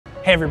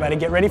Hey everybody,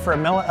 get ready for a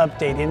Mella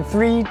update in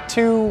 3,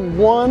 2,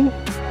 1.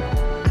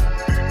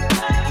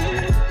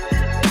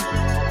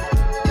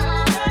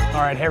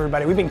 All right, hey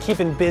everybody, we've been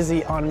keeping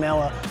busy on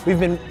Mella. We've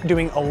been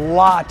doing a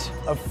lot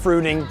of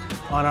fruiting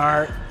on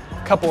our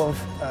couple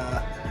of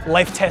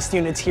life test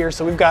units here.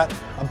 So we've got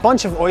a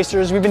bunch of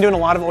oysters. We've been doing a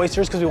lot of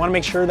oysters because we want to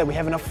make sure that we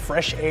have enough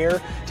fresh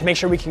air to make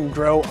sure we can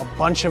grow a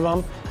bunch of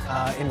them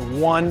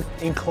in one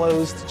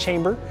enclosed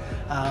chamber.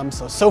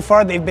 So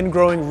far they've been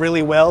growing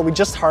really well. We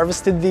just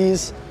harvested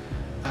these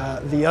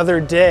the other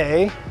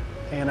day,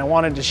 and I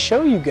wanted to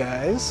show you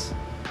guys.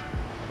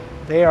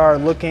 They are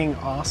looking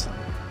awesome.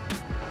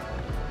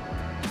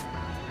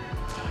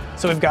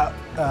 So we've got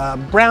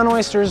brown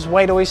oysters,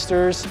 white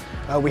oysters.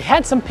 We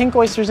had some pink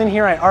oysters in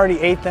here. I already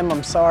ate them,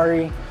 I'm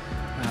sorry.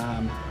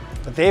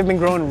 But they've been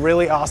growing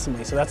really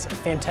awesomely. So that's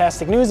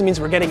fantastic news. It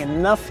means we're getting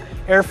enough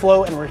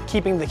airflow and we're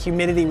keeping the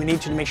humidity we need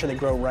to make sure they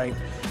grow right.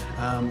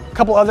 A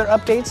couple other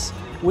updates.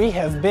 We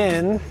have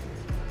been,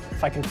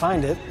 if I can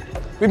find it,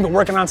 we've been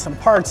working on some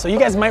parts. So you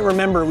guys might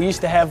remember we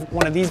used to have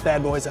one of these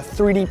bad boys, a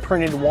 3D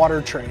printed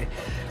water tray.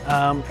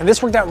 And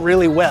this worked out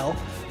really well.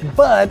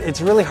 But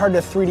it's really hard to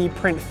 3D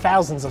print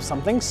thousands of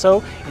something,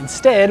 so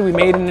instead we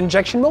made an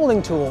injection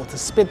molding tool to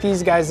spit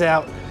these guys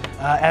out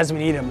as we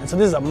need them. And so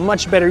this is a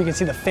much better, you can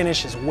see the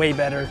finish is way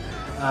better,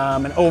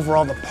 and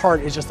overall the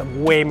part is just a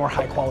way more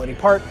high quality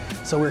part.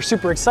 So we're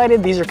super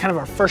excited. These are kind of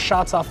our first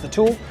shots off the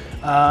tool,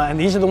 and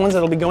these are the ones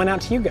that'll be going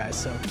out to you guys,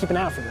 so keep an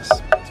eye out for this.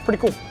 It's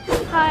pretty cool.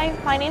 Hi,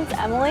 my name's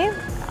Emily.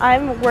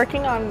 I'm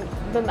working on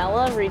the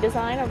Mella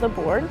redesign of the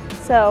board.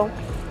 So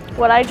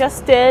what I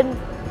just did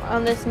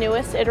on this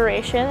newest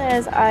iteration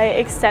is I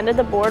extended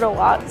the board a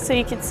lot. So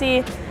you can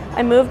see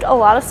I moved a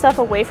lot of stuff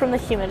away from the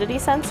humidity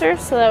sensor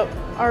so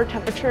that our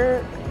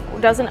temperature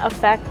doesn't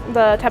affect,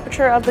 the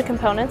temperature of the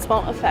components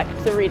won't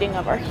affect the reading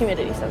of our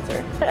humidity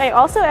sensor. I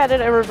also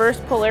added a reverse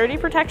polarity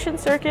protection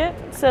circuit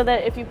so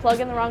that if you plug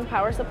in the wrong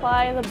power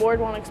supply, the board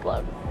won't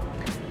explode.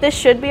 This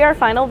should be our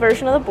final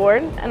version of the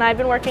board, and I've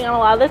been working on a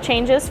lot of the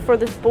changes for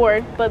this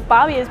board, but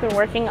Bobby has been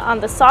working on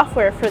the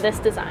software for this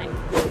design.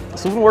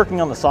 So we've been working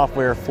on the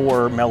software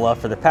for Mella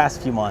for the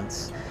past few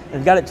months, and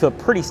we've got it to a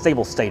pretty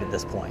stable state at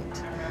this point.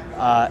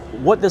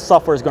 What this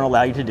software is going to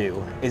allow you to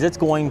do is it's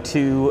going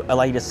to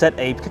allow you to set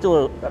a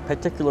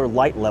particular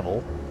light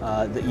level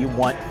that you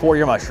want for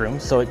your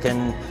mushrooms, so it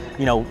can,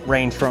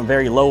 range from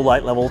very low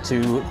light level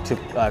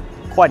to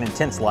quite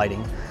intense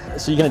lighting.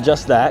 So you can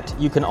adjust that.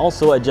 You can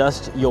also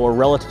adjust your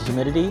relative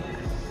humidity,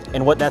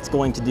 and what that's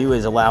going to do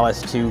is allow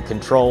us to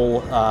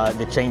control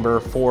the chamber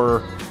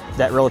for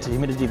that relative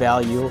humidity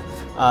value.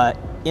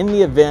 In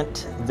the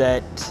event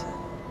that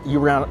you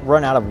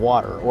run out of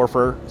water, or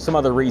for some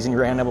other reason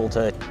you're unable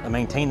to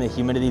maintain the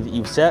humidity that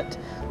you've set,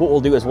 what we'll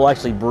do is we'll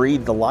actually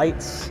breathe the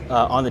lights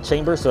on the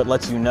chamber, so it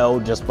lets you know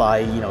just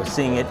by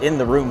seeing it in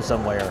the room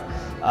somewhere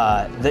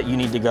that you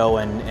need to go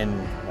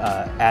and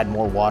add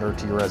more water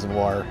to your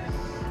reservoir.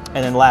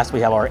 And then last, we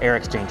have our air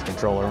exchange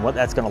controller, and what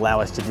that's going to allow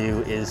us to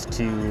do is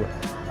to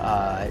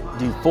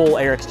do full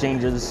air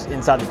exchanges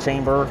inside the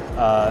chamber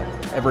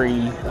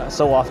every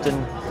so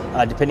often,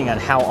 depending on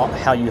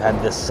how you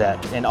have this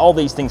set. And all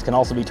these things can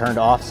also be turned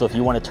off, so if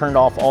you want to turn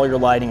off all your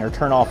lighting or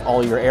turn off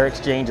all your air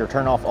exchange or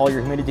turn off all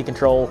your humidity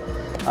control,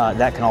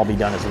 that can all be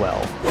done as well.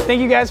 Thank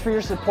you guys for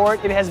your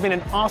support. It has been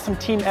an awesome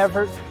team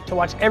effort to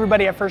watch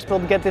everybody at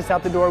FirstBuild get this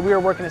out the door. We are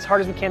working as hard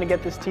as we can to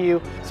get this to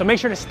you. So make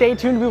sure to stay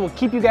tuned. We will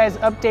keep you guys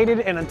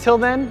updated, and until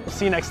then, we'll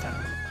see you next time.